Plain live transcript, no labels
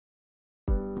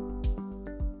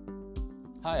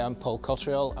Hi, I'm Paul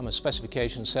Cotterill. I'm a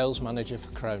Specification Sales Manager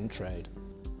for Crown Trade.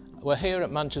 We're here at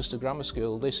Manchester Grammar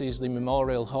School. This is the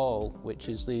Memorial Hall, which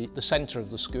is the centre of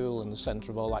the school and the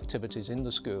centre of all activities in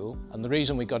the school. And the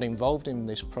reason we got involved in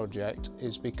this project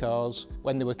is because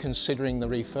when they were considering the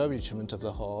refurbishment of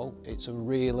the hall, it's a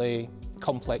really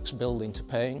complex building to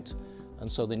paint,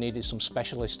 and so they needed some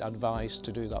specialist advice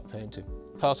to do that painting.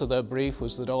 Part of their brief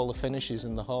was that all the finishes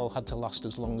in the hall had to last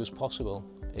as long as possible.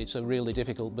 It's a really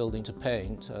difficult building to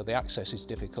paint, the access is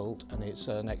difficult, and it's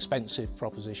an expensive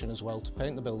proposition as well to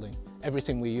paint the building.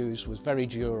 Everything we used was very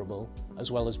durable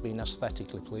as well as being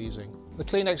aesthetically pleasing. The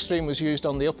Clean Extreme was used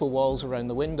on the upper walls around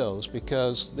the windows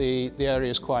because the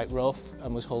area is quite rough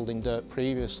and was holding dirt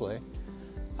previously.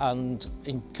 And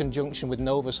in conjunction with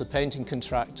Novus, the painting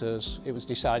contractors, it was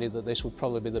decided that this would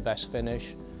probably be the best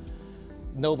finish.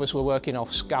 Novus were working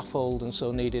off scaffold and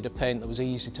so needed a paint that was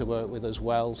easy to work with as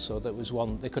well, so that was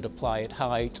one they could apply at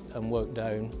height and work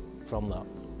down from that.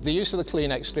 The use of the Clean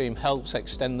Extreme helps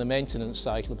extend the maintenance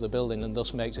cycle of the building and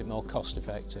thus makes it more cost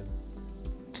effective.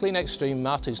 Clean Extreme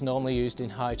matte is normally used in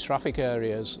high traffic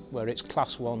areas where its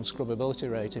Class 1 scrubbability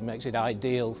rating makes it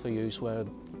ideal for use where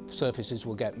surfaces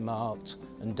will get marked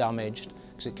and damaged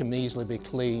because it can easily be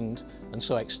cleaned and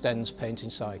so extends painting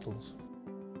cycles.